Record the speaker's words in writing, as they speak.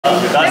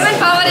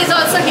Watchtower is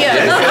also here.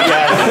 Yes,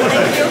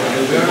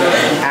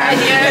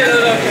 Thank you.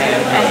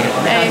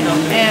 And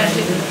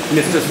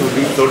Mr.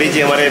 Sodhi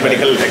ji हमारे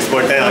medical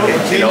expert हैं आगे.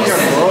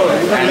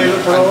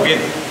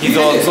 He is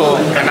also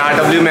an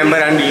RWA member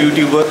and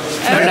YouTuber.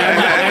 And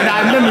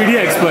I'm the media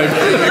expert.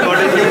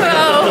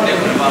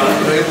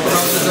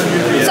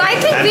 So I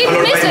think we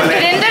missed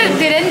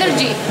Dhirendra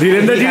ji.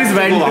 Dhirendra ji is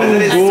went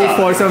to go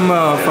for some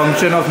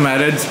function of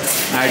marriage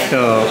at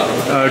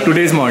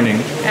today's morning,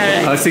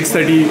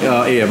 6:30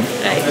 a.m.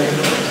 Right.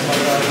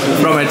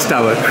 from H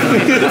Tower. So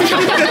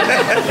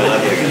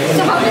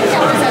how many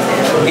towers are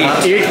there?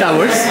 8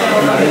 towers,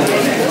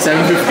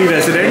 750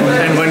 resident,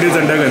 and one is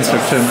under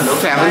construction.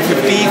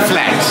 750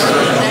 flats.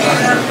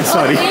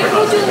 Sorry.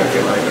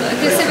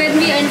 जैसे when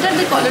we enter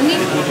the colony,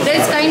 there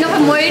is kind of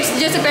a moats.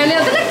 जैसे पहले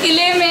होता था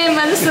किले में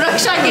मतलब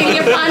सुरक्षा के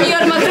लिए पानी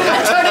और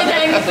मगरमच्छ छोड़े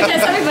जाएंगे, कुछ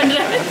ऐसा भी बन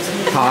रहा है.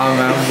 हाँ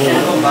मैम, वो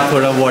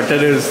थोड़ा water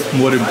is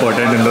more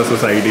important in the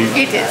society.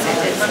 It is.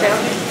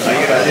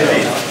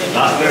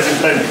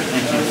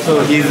 So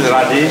he is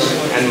Rajesh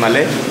and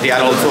Malay. They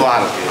are also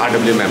our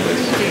RWA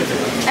members.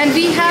 And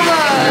we have a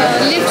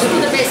lift to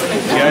the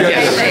basement. No?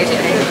 Yes. Right.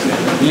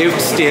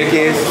 Lift,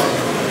 staircase.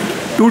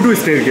 2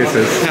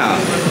 staircases. Yeah.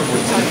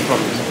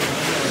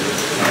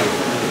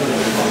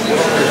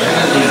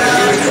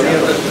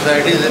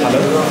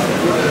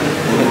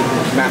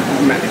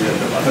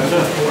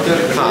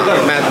 हाँ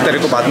मैं तेरे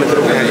को बाद में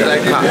करूँगा.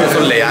 हाँ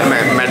सुन ले यार,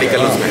 मैं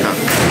मेडिकल उसमें. हाँ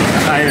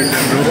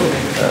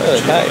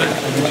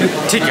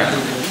ठीक है.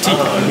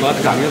 बात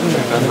कर तो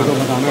मैं तो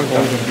बताना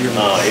कॉल कर दिया.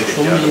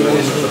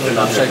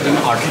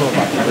 में 800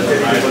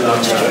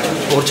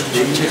 और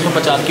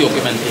 650 की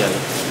ऑक्यूपेंसी है.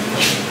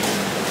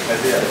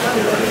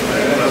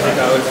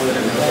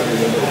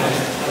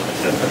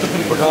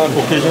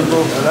 ओकेजन तो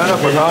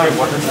Pathan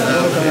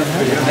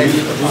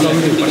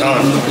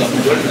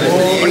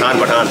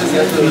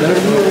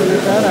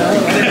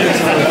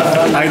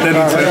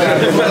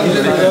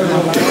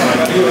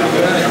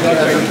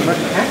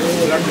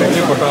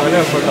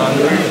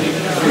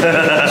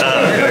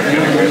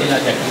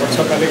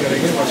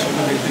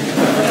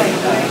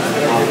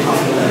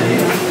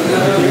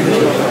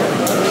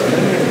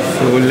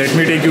So let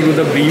me take you to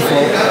the brief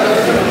of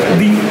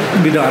the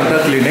Medanta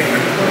clinic,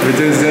 which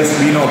has just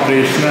been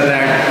operational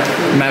at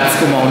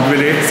Mapsko,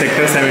 Mountville,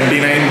 Sector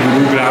 79,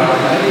 Gurgaon.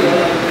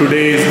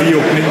 Today is the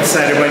opening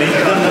ceremony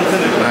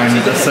and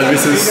the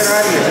services.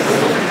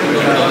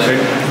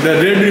 The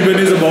red ribbon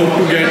is about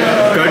to get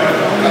cut.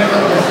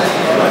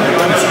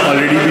 It's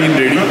already been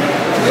ready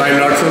by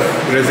lots of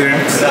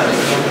residents.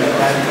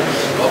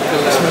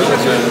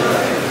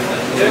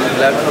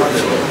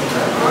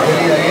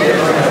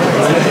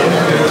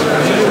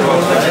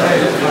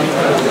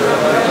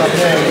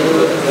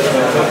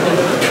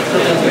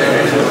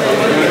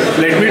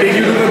 Let me take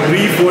you to the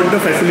brief what the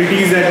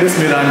facilities that this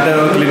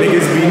Medanta clinic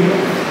is being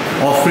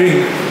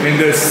offering in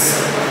this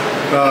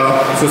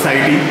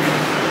society.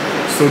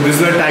 So this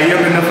is a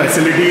tie-up in the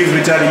facilities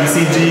which are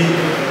ECG,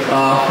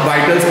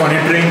 vitals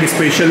monitoring,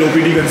 special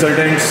OPD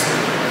consultants,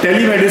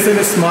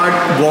 telemedicine, smart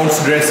wounds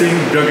dressing,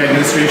 drug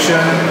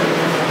administration,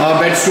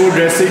 bed store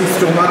dressing,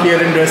 stomach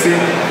care and dressing,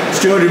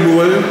 sore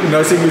removal,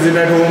 nursing visit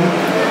at home,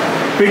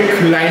 pick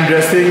line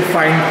dressing,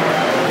 fine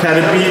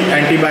therapy,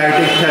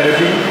 antibiotic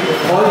therapy.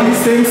 All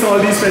these things, all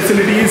these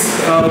facilities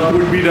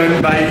would be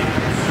done by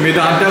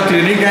Medanta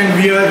Clinic, and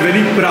we are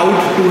very proud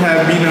to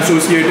have been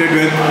associated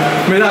with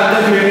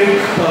Medanta Clinic.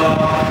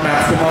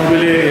 Mapsko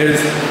Mountville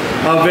is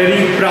a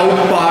very proud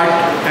part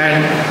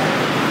and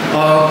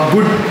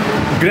good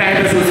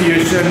grand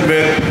association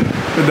with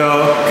the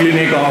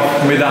clinic of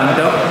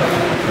Medanta,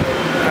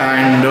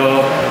 and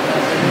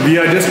we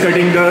are just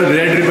cutting the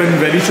red ribbon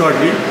very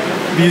shortly.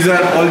 These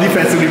are all the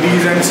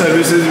facilities and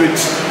services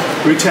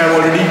which have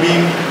already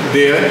been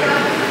there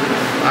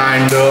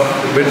and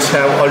which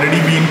have already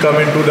been come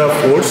into the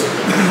force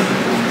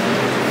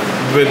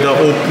with the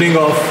opening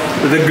of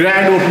the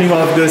grand opening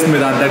of this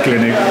Medanta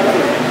clinic.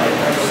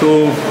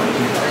 So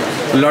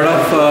a lot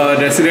of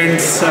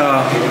residents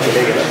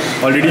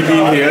already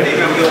been here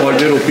for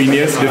their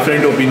opinions,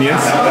 different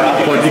opinions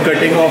for the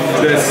cutting of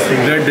this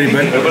red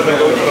ribbon.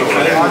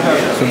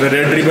 So the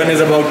red ribbon is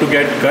about to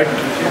get cut.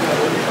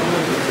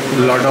 A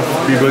lot of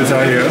people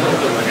are here.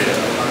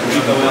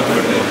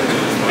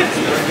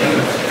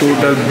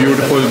 Total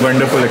beautiful,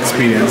 wonderful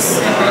experience.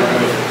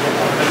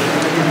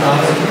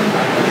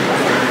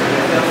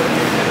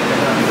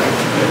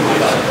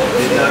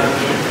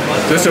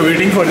 Just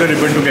waiting for the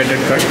ribbon to get it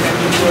cut.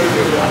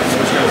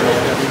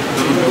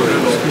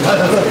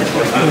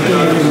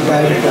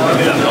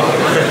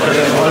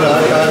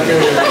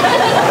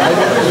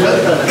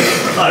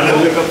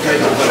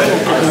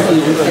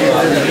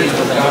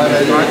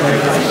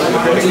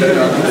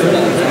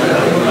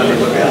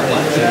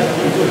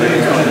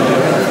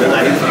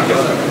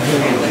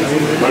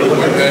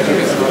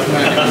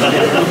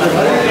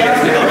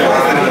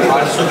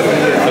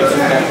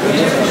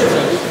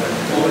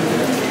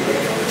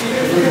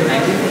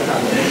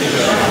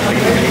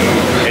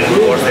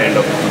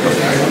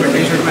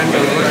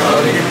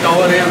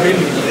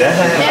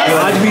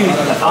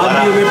 आज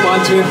भी हमें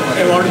 5-6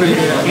 award मिल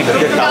गए.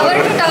 Tower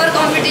to tower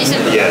competition.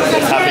 Yes,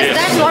 it's happening.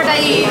 That's what I.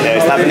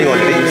 It's happening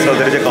already. So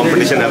there is a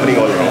competition happening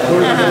all around.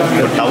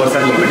 So towers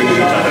are competing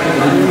with each other.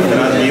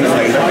 There are games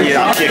like that. ये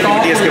आपकी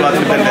activities के बाद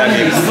फिर there are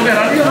games.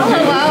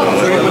 Oh wow.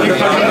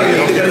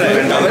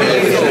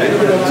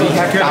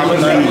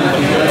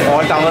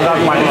 All towers are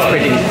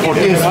participating.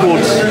 14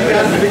 sports.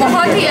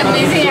 बहुत ही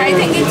amazing. I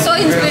think it's so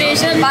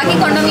inspirational. बाकी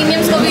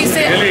कॉन्डोमिनियम्स को भी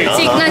इससे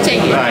सीखना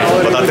चाहिए.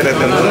 बताते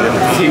रहते हैं.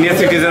 Senior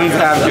citizens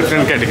have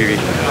different category.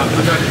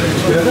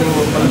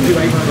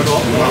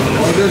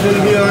 This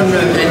will be on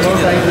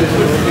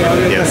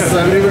Yes. so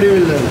everybody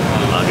will learn.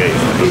 Okay.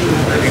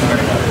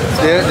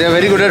 They are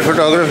very good at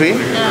photography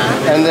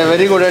and they are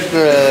very good at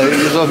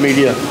use of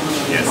media.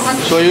 Yes.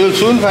 So you will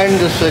soon find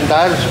this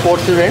entire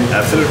sports event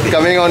Absolutely.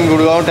 coming on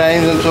Gurgaon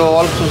Times, and so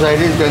all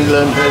societies can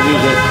learn, as you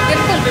said.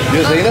 बिल्कुल.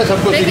 ये सही ना,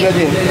 सबको सीखना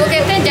चाहिए. वो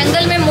कहते हैं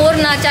जंगल में मोर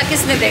नाचा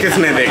किसने देखा.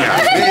 किसने देखा?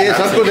 ये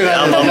सबको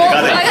दिखाना तो है.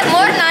 अगर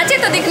मोर नाचे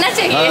तो दिखना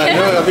चाहिए.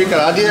 हाँ, अभी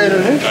करा दिया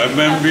इन्होंने.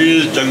 MMB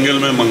जंगल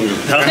में मंगल.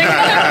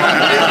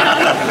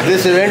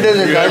 This event is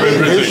entirely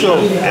his show.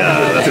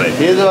 Yeah, that's right.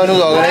 He is the one who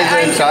organized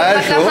the entire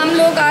show. हम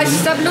लोग आज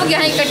सब लोग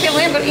यहाँ इकट्ठे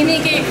हुए हैं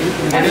इन्हीं के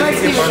efforts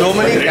की. So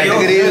many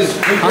categories.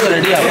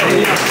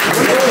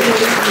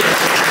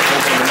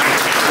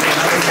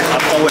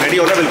 आपका वो रेडी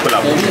होगा बिल्कुल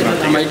आप.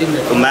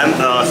 तो मैम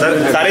सर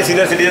सारे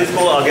सीनियर सिटीजन्स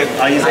को आगे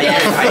आइए.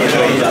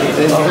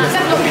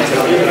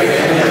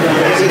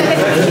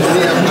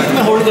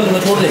 होल्ड कर दूंगा,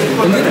 छोड़ दे.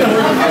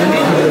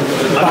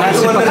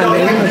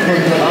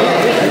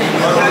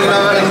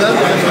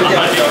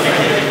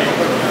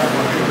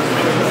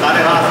 सारे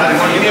हाँ सारे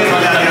कंटिन्यूअस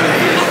वाले आ गए.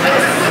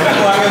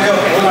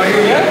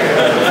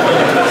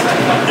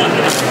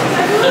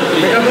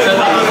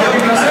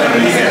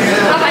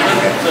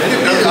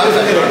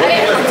 अरे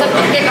हम सब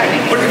मिलके काटेंगे.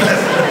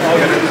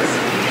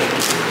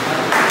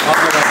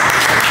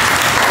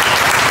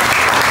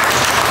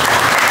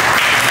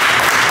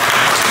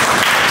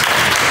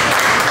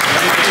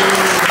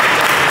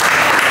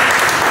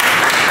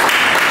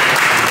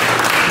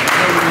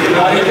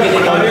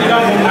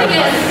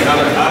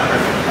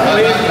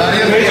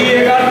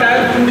 एक आध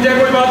टाइल टूट जाए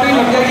कोई बात नहीं,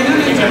 लग जाएगी ना.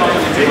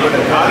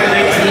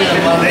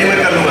 नहीं मैं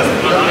कर लूँगा सर.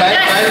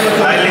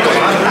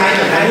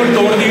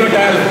 तोड़ दी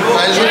टाइल.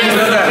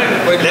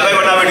 ले भाई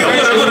बटा वीडियो.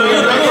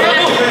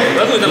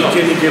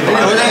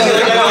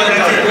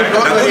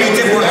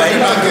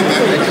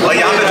 और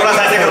यहाँ पे थोड़ा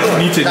सा ऐसे कर दो.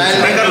 नीचे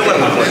मैं कर लूँगा.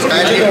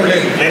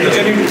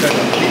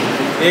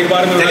 एक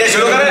बार में. चलिए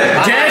शुरू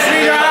करें. जय श्री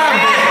राम.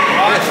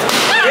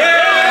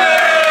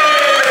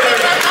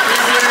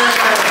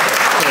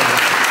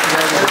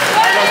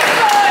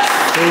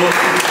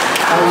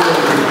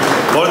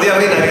 बोल दिया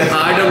भाई.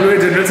 RWA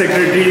जनरल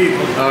सेक्रेटरी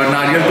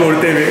नारियल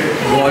तोड़ते हुए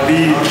बहुत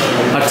ही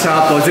अच्छा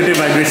पॉजिटिव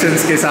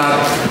वाइब्रेशंस के साथ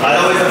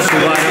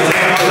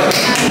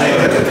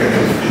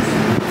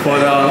for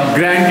the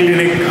grand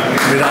clinic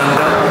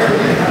Medanta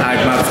at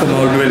Mapsko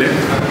Mountville.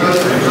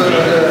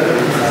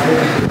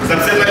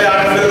 सबसे पहले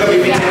RWA का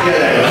बीपी चेक किया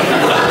जाएगा.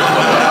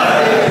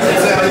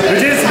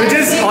 which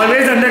is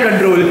always under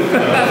control.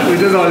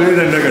 Which is always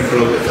under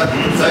control.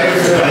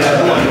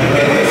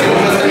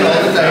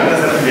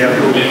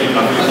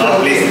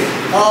 Please.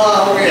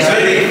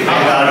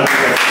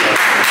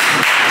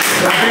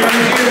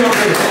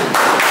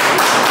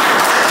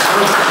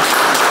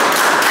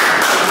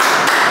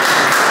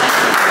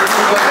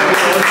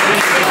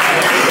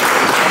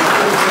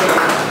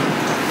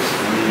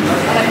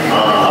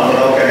 आप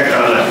बताओ क्या क्या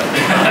करना है.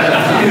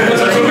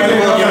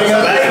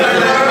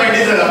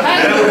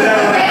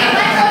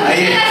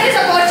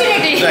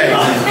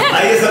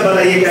 आइए सब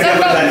बताइए क्या क्या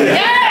परेशानी है.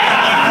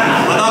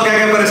 बताओ क्या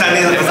क्या परेशानी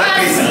है.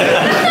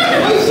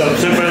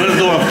 सबसे पहले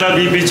तो अपना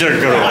बीपी चेक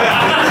करो.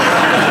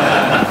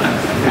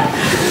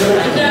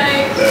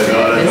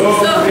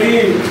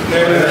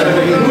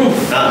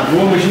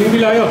 वो मशीन भी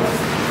लाया.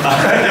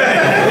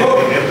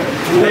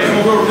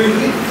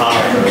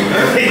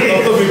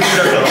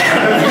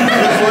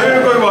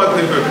 कोई बात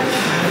नहीं.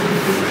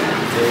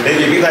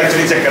 बीपी तो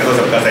एक्चुअली चेक कर दो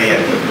सबका सही है.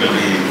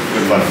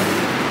 Good one.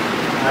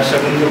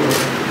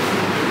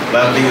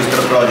 बाकी उस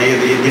तरफ रहो.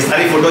 ये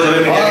सारी फोटोज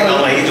हमें मीडिया के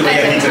काम आएगी जो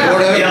भैया खींच रहे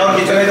हैं. ये और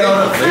खींचो इधर.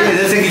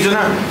 इधर से खींचो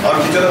ना. और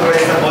खींचो ना.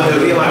 ऐसा बहुत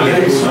जरूरी है हमारे लिए.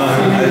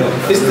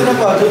 इस तरफ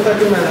आ जाओ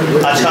ताकि मैं.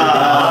 अच्छा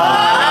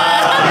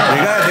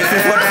देखा. This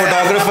is what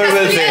photographer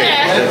will say.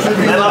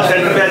 Ma'am आप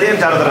सेंटर पे आ जाइए.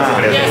 चारों तरफ से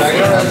खड़े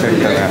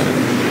हैं.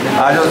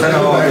 आ जाओ सर.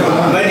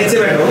 मैं नीचे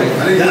बैठो.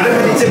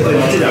 नीचे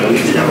नीचे जाओ.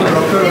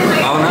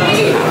 आओ ना.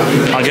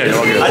 आगे आ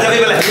जाओ. अच्छा भाई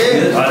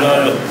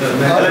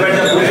पहले बैठ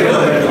जाओ.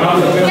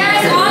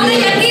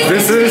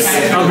 This is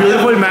a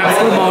beautiful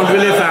Mapsko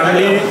Mountville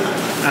family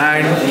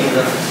and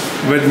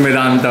with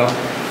Medanta.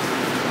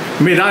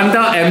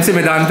 Medanta M से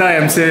Medanta,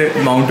 M से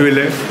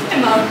Mountville.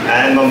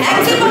 And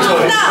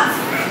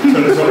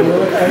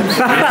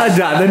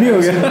ज़्यादा नहीं हो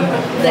गया.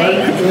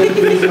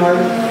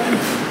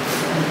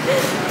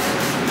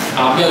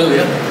 आप क्या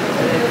भैया?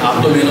 आप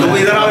तो तुम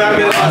इधर आओ यार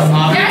मेरे पास.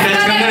 आप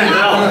टेंशन में इधर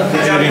आओ.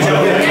 नीचे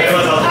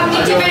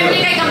नीचे बैठने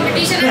का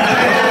कंपटीशन है.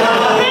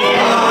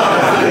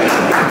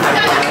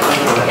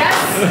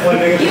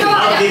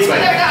 आप खींच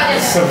भाई,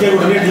 सबके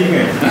घुटने ठीक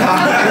हैं।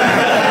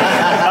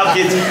 आप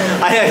खींच,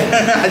 आया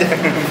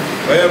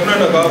भाई अपना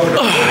नकाब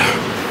उठा।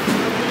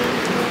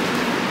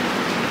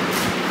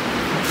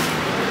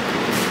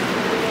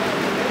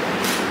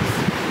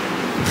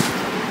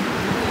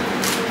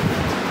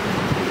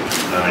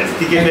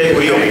 इसकी के लिए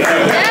कोई होगा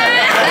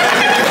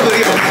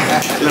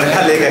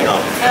लड़का लेके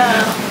काम।